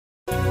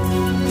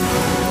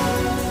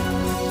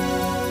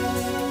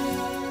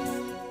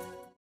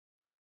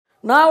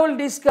Now we will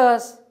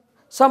discuss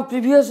some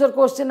previous year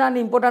question and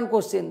important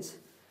questions.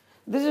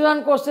 This is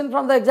one question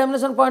from the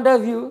examination point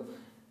of view.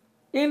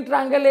 In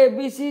triangle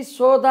ABC,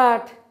 show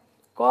that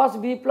cos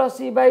b plus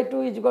c by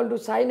 2 is equal to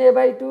sin a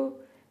by 2,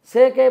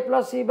 sec a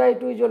plus c by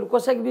 2 is equal to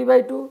cosec b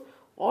by 2,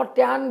 or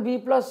tan b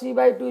plus c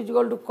by 2 is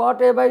equal to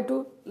cot a by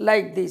 2,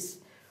 like this.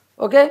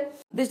 Okay?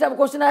 This type of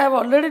question I have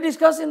already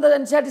discussed in the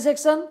NCERT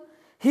section.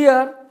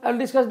 Here I will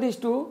discuss these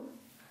two.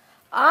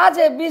 As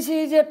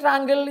ABC is a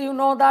triangle, you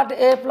know that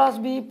a plus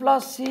b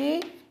plus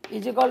c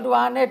is equal to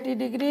 180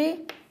 degree,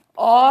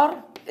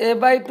 or a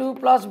by 2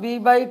 plus b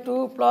by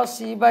 2 plus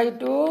c by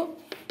 2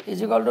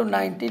 is equal to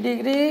 90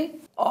 degree,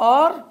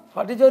 or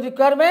what is your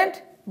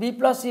requirement? B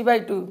plus c by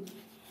 2.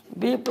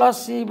 B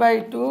plus c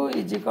by 2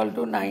 is equal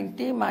to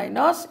 90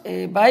 minus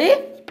a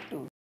by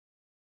 2.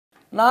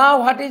 Now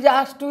what is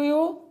asked to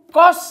you?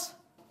 Cos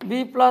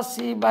b plus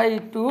c by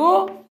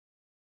 2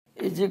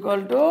 is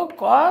equal to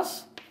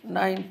cos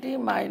 90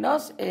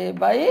 minus a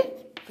by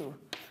 2.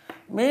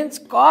 Means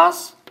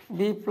cos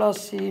b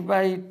plus c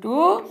by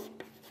 2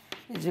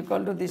 is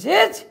equal to, this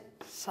is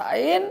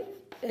sin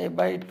a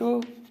by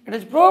 2. It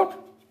is proved.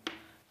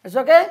 It's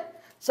okay.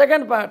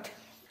 Second part,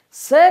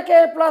 sec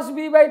a plus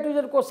b by 2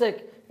 is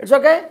cosec. It's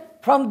okay.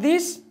 From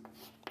this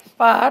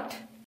part,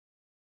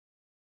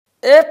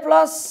 a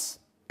plus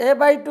a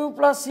by 2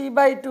 plus c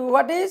by 2,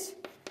 what is?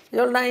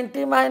 Your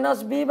 90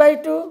 minus b by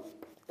 2.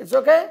 It's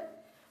okay.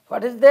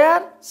 What is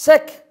there?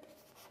 Sec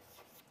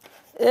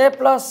a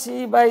plus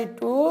c by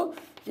 2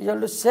 is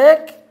equal to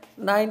sec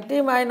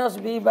 90 minus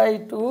b by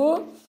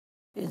 2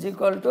 is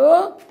equal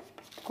to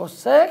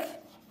cosec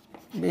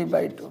b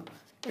by 2.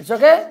 It's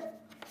okay?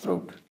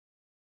 Proved.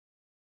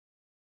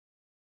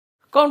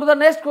 Come to the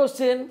next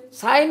question.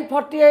 Sin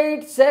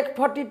 48 sec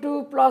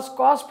 42 plus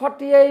cos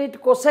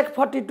 48 cosec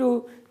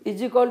 42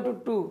 is equal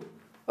to 2.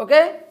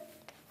 Okay?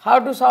 How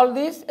to solve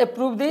this?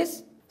 Prove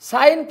this.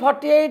 Sin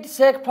 48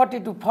 sec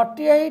 42.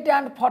 48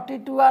 and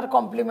 42 are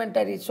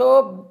complementary.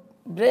 So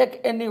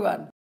break any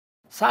one.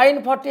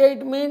 Sin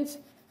 48 means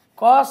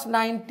cos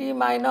 90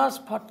 minus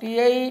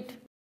 48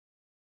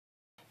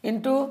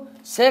 into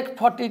sec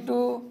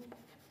 42.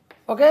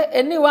 Okay?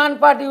 Any one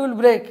part you will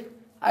break.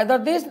 Either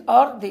this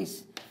or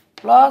this.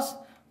 Plus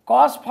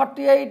cos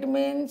 48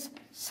 means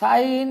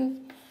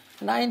sin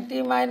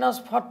 90 minus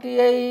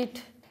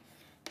 48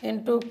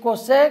 into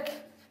cosec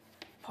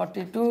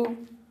 42.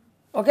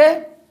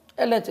 Okay?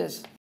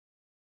 LHS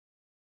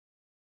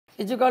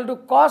is equal to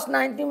cos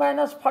 90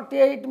 minus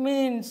 48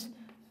 means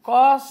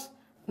cos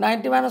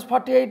 90 minus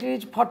 48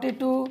 is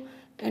 42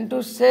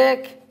 into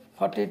sec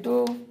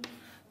 42.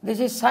 This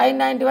is sin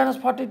 90 minus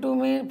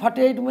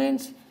 48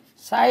 means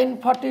sin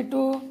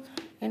 42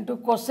 into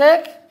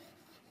cosec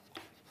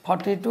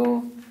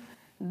 42.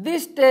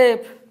 This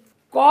step,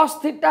 cos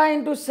theta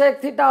into sec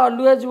theta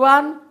always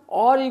 1,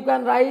 or you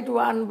can write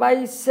 1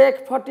 by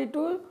sec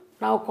 42.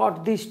 Now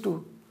cut these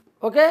two.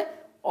 Okay?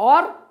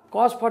 Or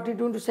cos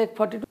 42 into sec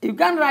 42. You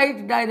can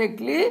write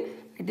directly,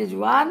 it is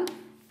 1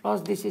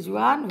 plus this is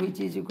 1, which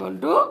is equal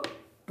to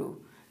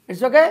 2.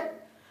 It's okay?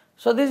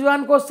 So this is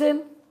one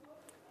question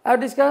I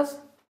have discussed.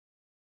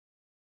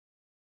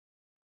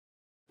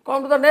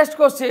 Come to the next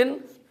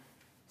question.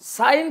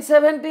 Sin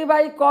 70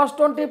 by cos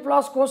 20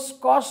 plus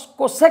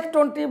cosec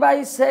 20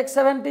 by sec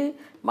 70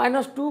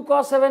 minus 2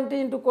 cos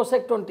 70 into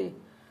cosec 20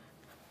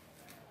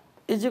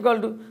 is equal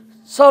to,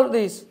 solve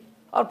this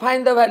or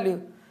find the value.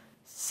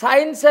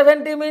 Sin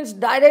 70 means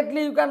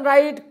directly you can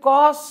write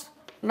cos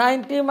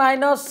 90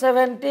 minus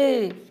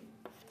 70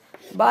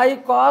 by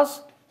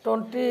cos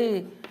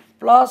 20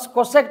 plus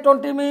cosec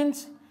 20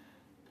 means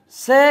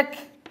sec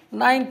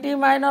 90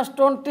 minus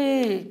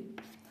 20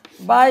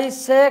 by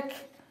sec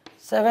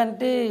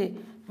 70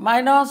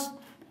 minus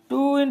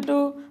 2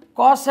 into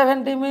cos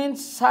 70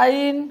 means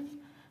sin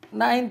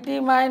 90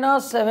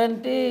 minus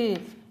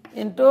 70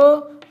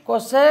 into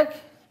cosec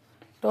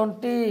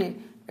 20.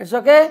 It's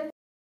okay?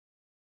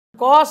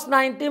 Cos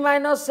 90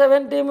 minus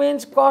 70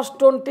 means cos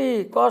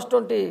 20,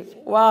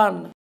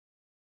 1.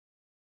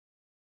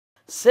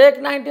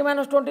 Sec 90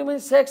 minus 20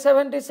 means sec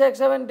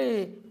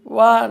 70,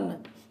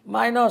 1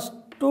 minus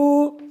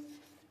 2.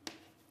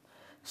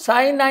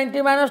 Sin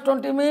 90 minus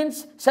 20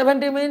 means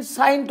 70 means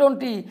sin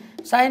 20.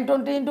 Sin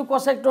 20 into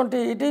cosec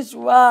 20, it is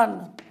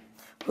 1,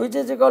 which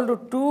is equal to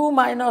 2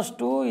 minus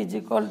 2 is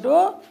equal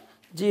to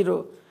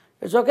 0.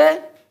 It's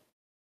okay?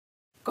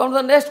 Come to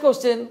the next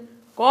question.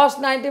 Cos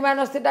 90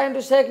 minus theta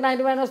into sec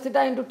 90 minus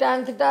theta into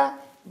tan theta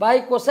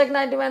by cosec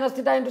 90 minus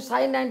theta into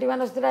sin 90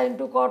 minus theta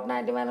into cot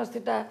 90 minus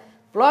theta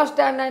plus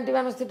tan 90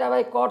 minus theta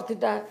by cot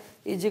theta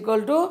is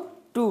equal to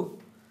 2.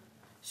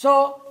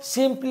 So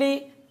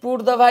simply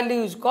put the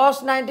values.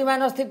 Cos 90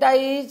 minus theta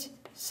is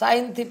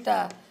sin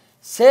theta.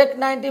 Sec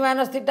 90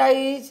 minus theta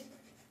is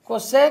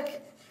cosec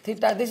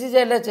theta. This is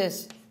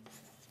LHS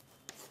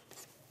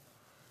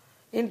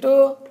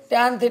into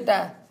tan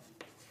theta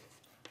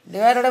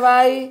divided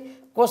by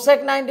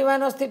cosec 90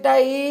 minus theta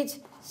is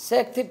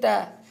sec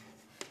theta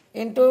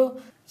into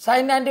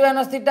sin 90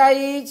 minus theta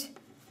is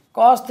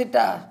cos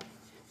theta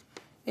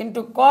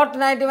into cot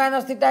 90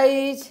 minus theta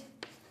is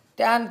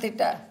tan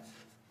theta,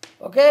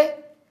 okay,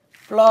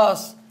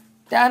 plus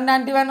tan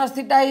 90 minus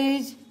theta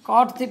is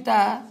cot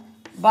theta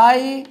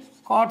by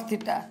cot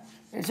theta.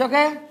 It's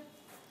okay.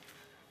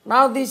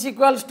 Now this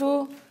equals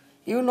to,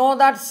 you know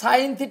that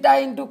sin theta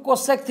into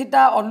cosec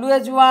theta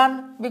always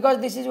 1, because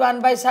this is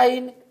 1 by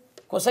sin.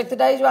 Cosec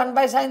theta is 1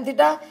 by sin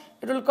theta,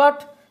 it will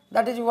cut,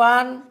 that is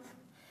 1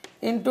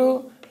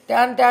 into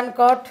tan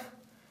cot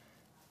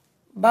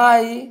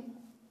by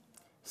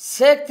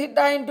sec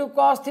theta into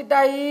cos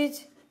theta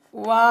is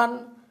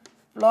 1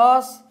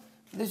 plus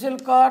this will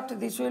cut,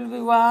 this will be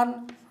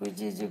 1,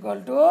 which is equal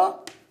to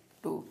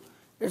 2.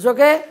 It's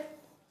okay.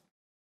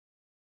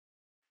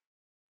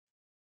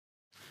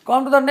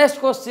 Come to the next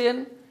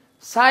question.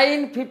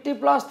 Sin 50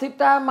 plus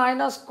theta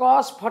minus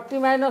cos 40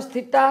 minus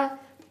theta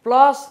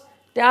plus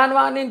tan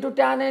 1 into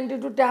tan 8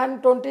 into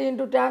tan 20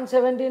 into tan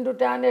 70 into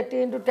tan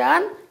 80 into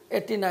tan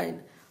 89.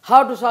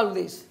 How to solve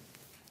this?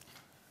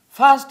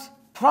 First,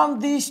 from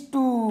these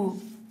two,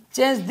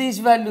 change this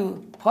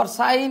value. For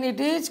sin it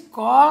is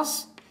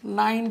cos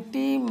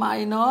 90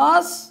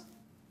 minus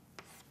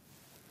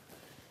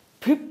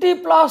 50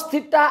 plus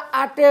theta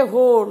at a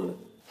whole.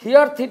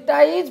 Here theta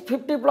is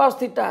 50 plus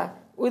theta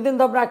within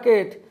the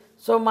bracket.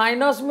 So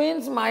minus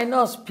means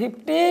minus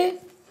 50,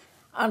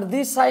 and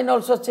this sign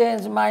also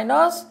change,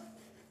 minus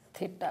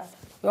theta.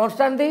 You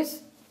understand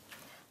this?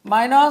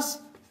 Minus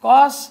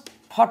cos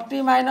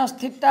 40 minus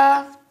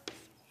theta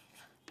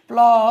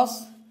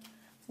plus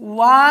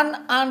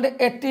 1 and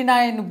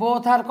 89,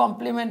 both are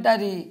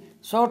complementary.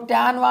 So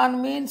tan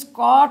 1 means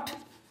cot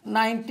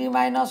 90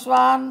 minus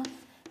 1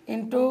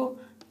 into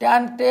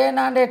tan 10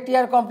 and 80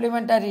 are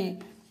complementary.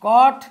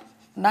 Cot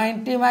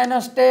 90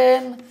 minus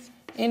 10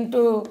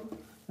 into,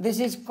 this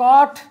is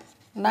cot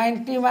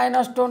 90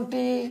 minus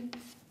 20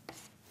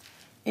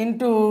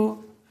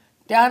 into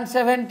tan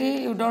 70,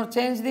 you don't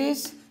change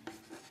this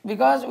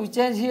because we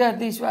change here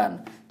this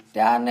one,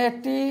 tan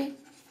 80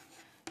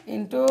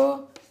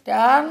 into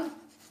tan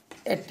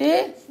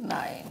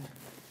 89,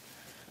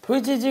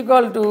 which is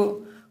equal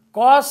to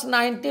cos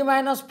 90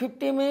 minus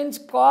 50 means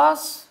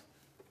cos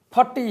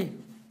 40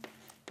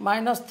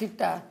 minus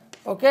theta,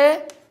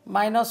 okay,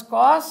 minus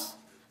cos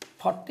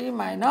 40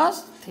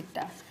 minus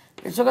theta.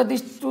 It's okay,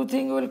 these two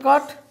things will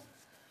cut,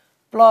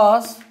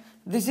 plus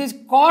this is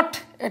cot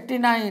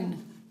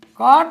 89,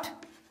 cot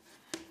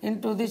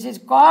into this is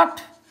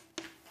cot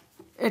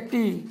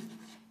 80,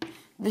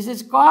 this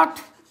is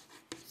cot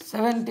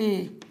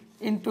 70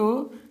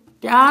 into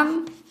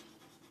tan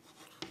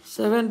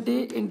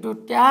 70 into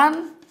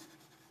tan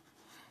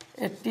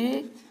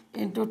 80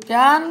 into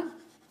tan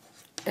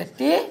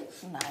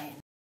 89.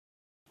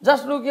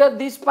 Just look here,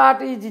 this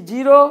part is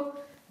 0,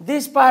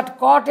 this part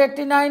cot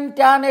 89,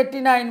 tan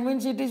 89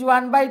 means it is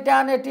 1 by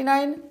tan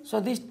 89.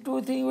 So these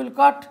two things will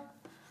cut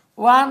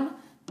 1,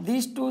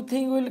 these two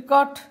things will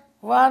cut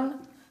 1,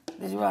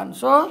 this 1.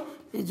 So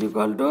is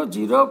equal to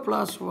 0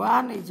 plus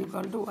 1 is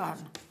equal to 1.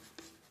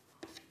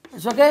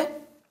 It's okay.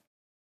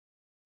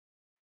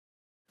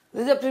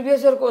 This is a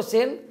previous year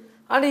question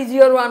and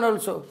easier one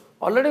also.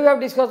 Already we have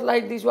discussed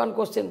like this one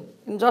question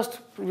in just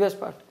previous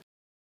part.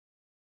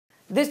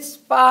 This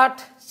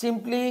part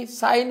simply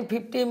sin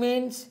 50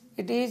 means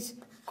it is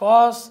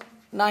cos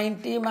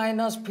 90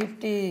 minus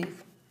 50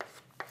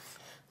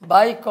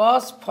 by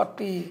cos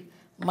 40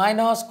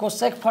 minus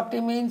cosec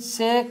 40 means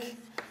sec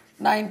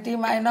 90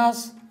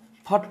 minus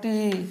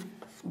 40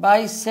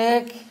 by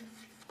sec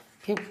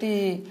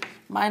 50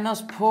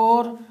 minus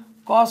 4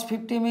 cos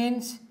 50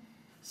 means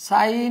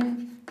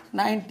sin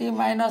 90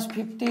 minus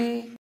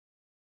 50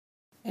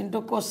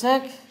 into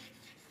cosec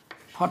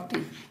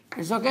 40.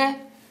 It's okay.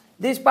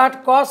 This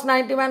part cos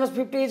 90 minus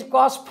 50 is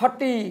cos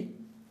 40.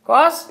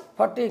 Cos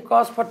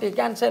 40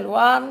 cancel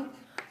 1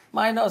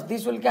 minus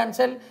this will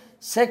cancel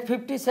sec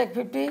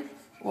 50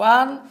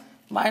 1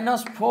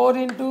 minus 4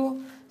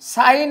 into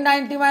sin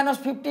 90 minus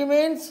 50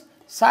 means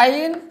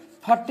sin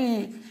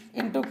 40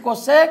 into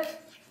cosec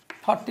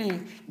 40.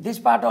 This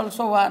part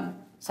also 1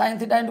 sin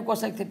theta into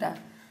cosec theta.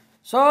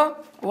 So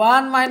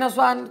 1 minus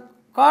 1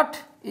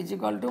 cut is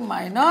equal to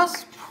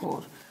minus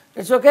 4.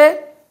 It's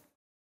okay.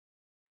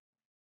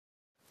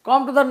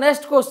 Come to the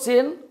next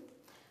question.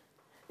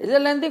 It's a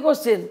lengthy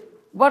question,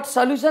 but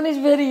solution is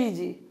very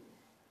easy.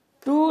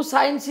 2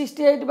 sin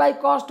 68 by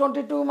cos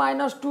 22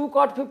 minus 2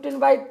 cot 15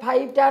 by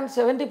 5 tan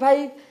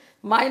 75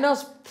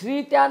 minus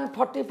 3 tan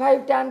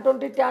 45 tan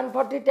 20 tan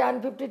 40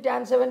 tan 50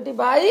 tan 70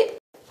 by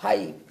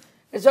 5.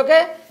 It's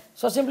okay.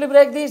 So simply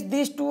break this.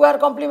 These two are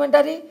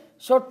complementary.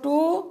 So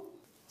 2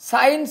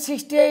 sin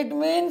 68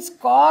 means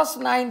cos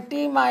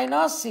 90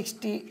 minus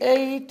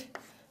 68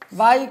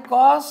 by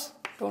cos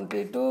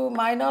 22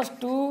 minus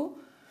 2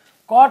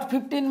 cot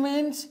 15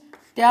 means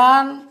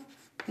tan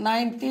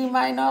 90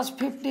 minus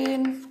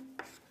 15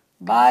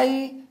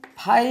 by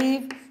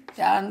 5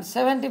 tan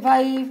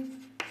 75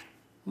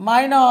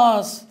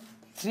 minus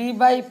 3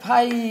 by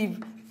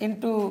 5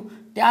 into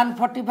tan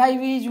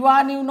 45 is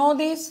 1, you know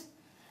this.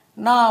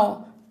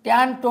 Now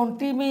tan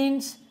 20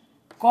 means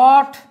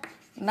cot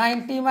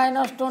 90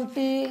 minus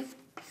 20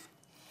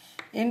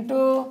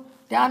 into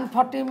tan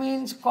 40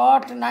 means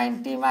cot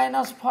 90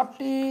 minus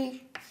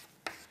 40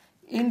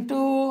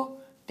 into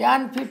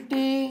tan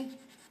 50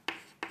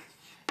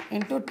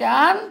 into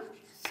tan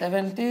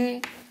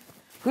 70,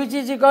 which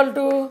is equal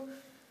to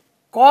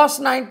cos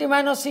 90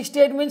 minus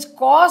 68 means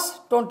cos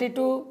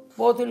 22,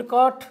 both will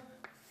cut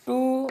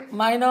 2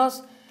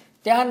 minus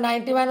tan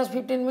 90 minus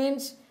 15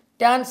 means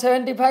tan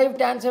 75,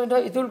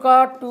 it will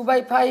cut 2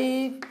 by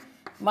 5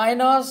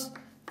 minus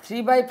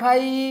 3 by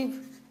 5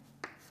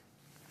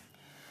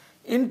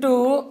 into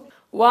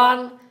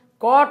 1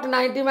 cot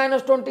 90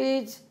 minus 20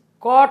 is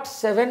cot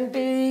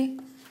 70,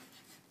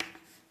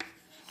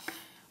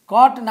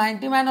 cot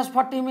 90 minus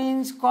 40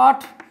 means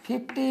cot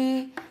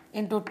 50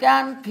 into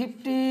tan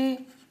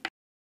 50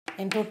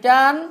 into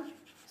tan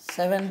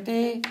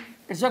 70,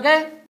 it's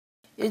okay,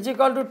 is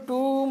equal to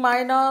 2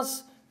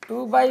 minus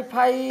 2 by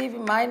 5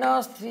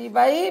 minus 3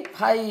 by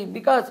 5,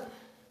 because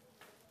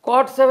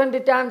cot 70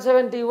 tan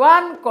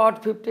 71,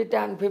 cot 50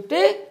 tan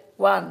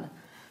 51.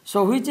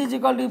 So which is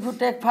equal to, if you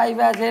take 5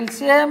 as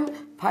LCM,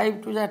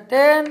 5 to the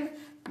 10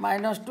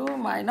 minus 2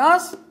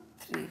 minus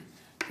 3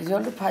 is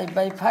equal to 5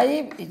 by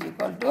 5 is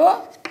equal to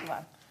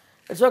 1.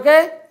 It's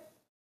okay.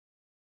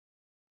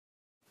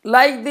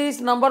 Like this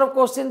number of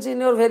questions in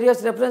your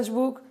various reference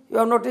book, you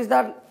have noticed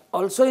that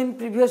also in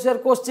previous year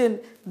question,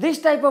 this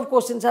type of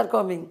questions are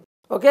coming.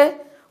 Okay,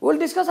 we will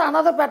discuss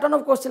another pattern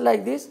of question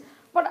like this,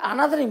 but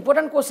another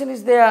important question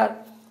is there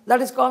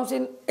that is comes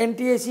in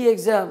NTSE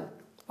exam.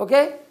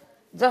 Okay,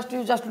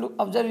 you just look,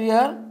 observe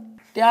here,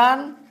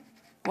 tan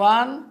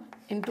 1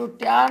 into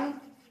tan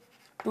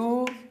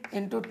 2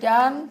 into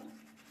tan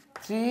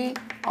 3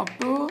 up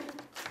to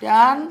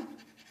tan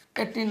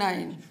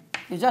 89.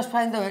 You just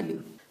find the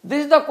value.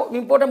 This is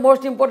the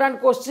most important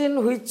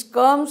question which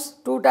comes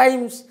 2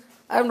 times.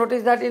 I have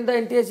noticed that in the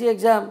NTSE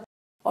exam,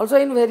 also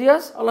in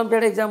various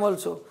Olympiad exam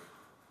also.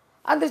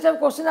 And this type of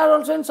questions are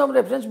also in some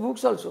reference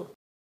books also.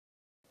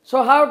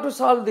 So how to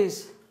solve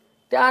this?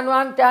 Tan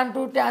 1, tan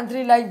 2, tan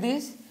 3 like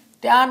this.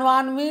 Tan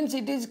 1 means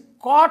it is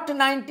cot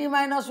 90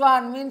 minus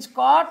 1 means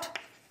cot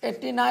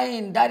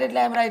 89. Directly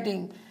I am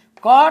writing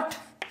cot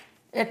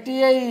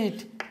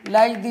 88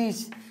 like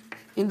this.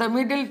 In the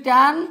middle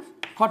tan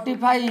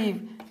 45,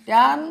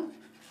 tan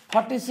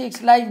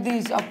 46 like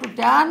this up to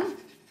tan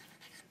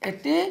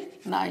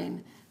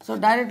 89. So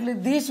directly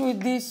this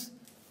with this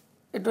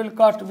it will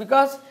cut,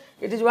 because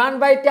it is 1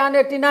 by tan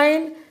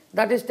 89,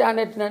 that is tan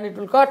 89, it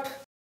will cut.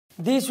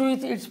 This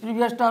with its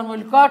previous term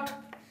will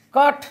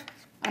cut,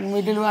 and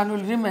middle one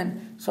will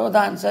remain. So the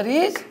answer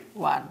is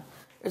 1.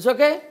 It's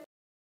okay.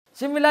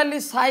 Similarly,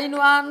 sin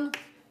 1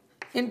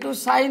 into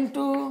sin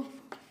 2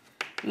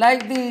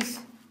 like this.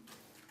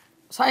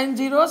 Sin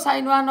 0,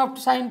 sin 1 up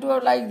to sin 2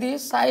 like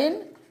this,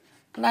 sin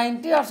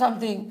 90 or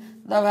something.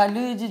 The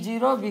value is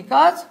 0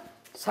 because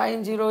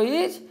sin 0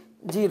 is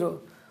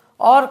 0.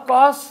 Or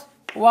cos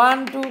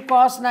 1 to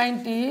cos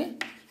 90,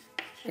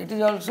 it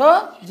is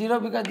also 0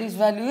 because this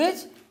value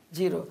is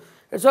 0.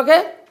 It's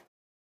okay.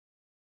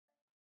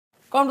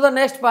 Come to the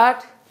next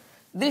part.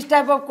 This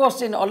type of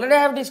question already I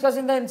have discussed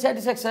in the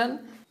NCERT section.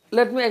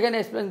 Let me again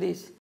explain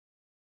this.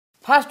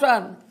 First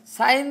one,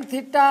 sin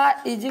theta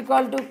is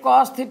equal to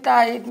cos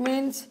theta. It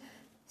means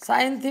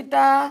sin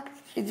theta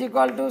is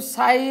equal to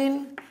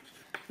sin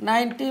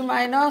 90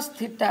 minus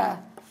theta.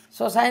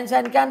 So sin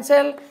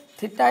cancel.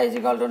 Theta is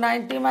equal to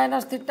 90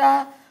 minus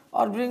theta,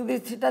 or bring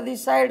this theta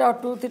this side, or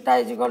 2 theta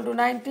is equal to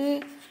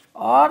 90,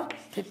 or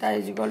theta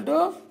is equal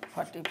to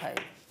 45.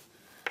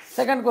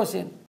 Second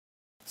question.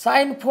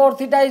 Sin 4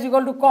 theta is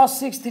equal to cos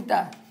 6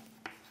 theta.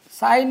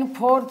 Sin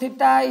 4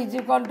 theta is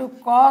equal to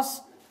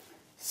cos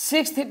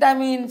 6 theta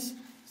means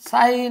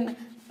sin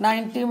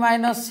 90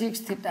 minus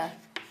 6 theta.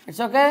 It's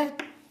okay.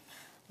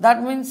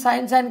 That means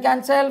sin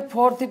cancel.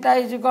 4 theta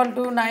is equal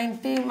to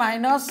 90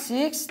 minus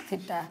 6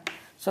 theta.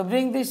 So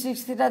bring this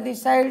 6 theta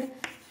this side.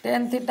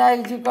 10 theta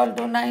is equal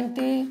to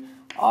 90,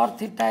 or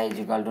theta is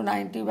equal to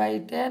 90 by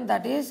 10,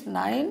 that is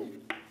 9.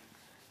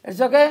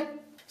 It's okay.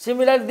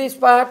 Similarly, this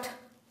part,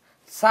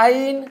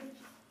 sin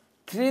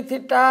 3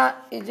 theta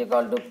is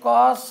equal to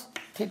cos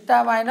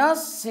theta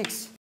minus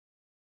 6.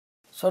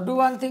 So do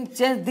one thing,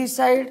 change this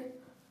side.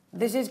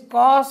 This is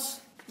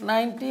cos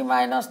 90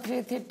 minus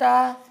 3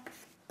 theta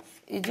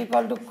is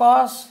equal to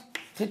cos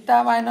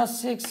theta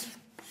minus 6.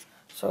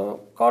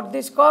 So cut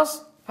this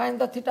cos, find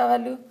the theta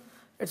value.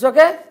 It's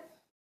okay.